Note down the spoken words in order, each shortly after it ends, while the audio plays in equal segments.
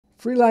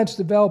Freelance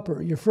developer,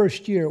 your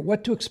first year,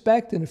 what to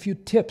expect and a few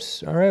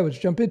tips. All right, let's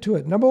jump into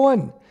it. Number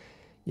one,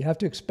 you have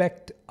to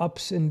expect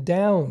ups and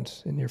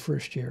downs in your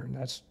first year.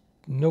 That's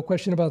no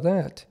question about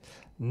that.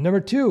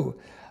 Number two,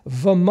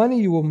 the money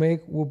you will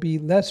make will be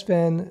less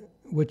than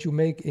what you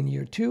make in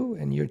year two,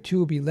 and year two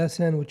will be less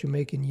than what you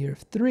make in year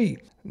three.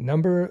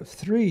 Number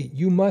three,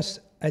 you must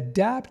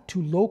adapt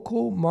to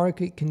local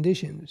market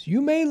conditions.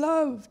 You may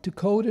love to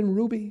code in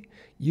Ruby.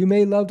 You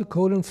may love to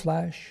code in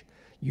Flash.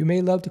 You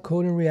may love to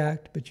code in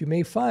React, but you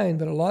may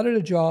find that a lot of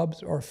the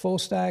jobs are full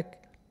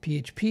stack,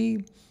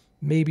 PHP,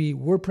 maybe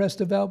WordPress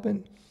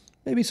development,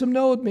 maybe some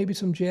Node, maybe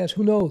some JS,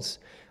 who knows?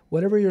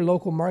 Whatever your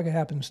local market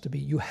happens to be,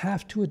 you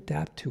have to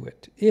adapt to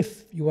it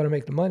if you want to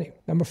make the money.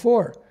 Number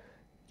four,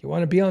 you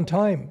want to be on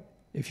time.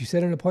 If you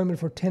set an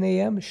appointment for 10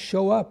 a.m.,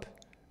 show up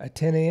at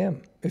 10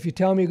 a.m. If you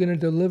tell me you're going to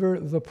deliver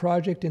the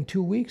project in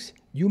 2 weeks,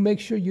 you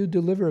make sure you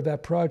deliver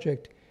that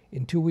project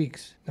in 2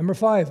 weeks. Number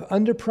five,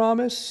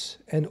 under-promise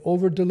and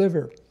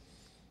over-deliver.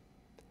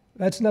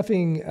 That's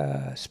nothing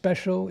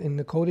special in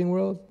the coding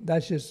world.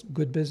 That's just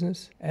good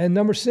business. And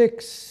number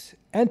six,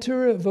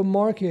 enter the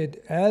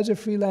market as a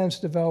freelance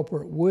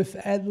developer with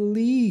at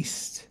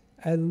least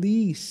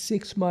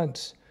 6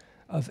 months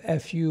of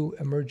FU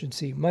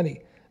emergency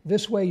money.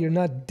 This way, you're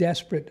not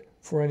desperate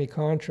for any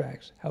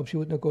contracts. Helps you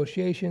with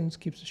negotiations,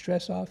 keeps the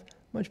stress off.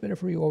 Much better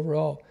for you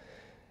overall.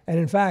 And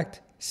in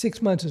fact,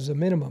 6 months is a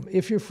minimum.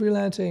 If you're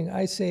freelancing,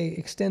 I say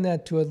extend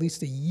that to at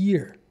least a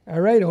year.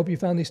 All right, I hope you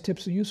found these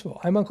tips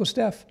useful. I'm Uncle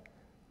Stef.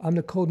 I'm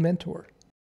the Code Mentor.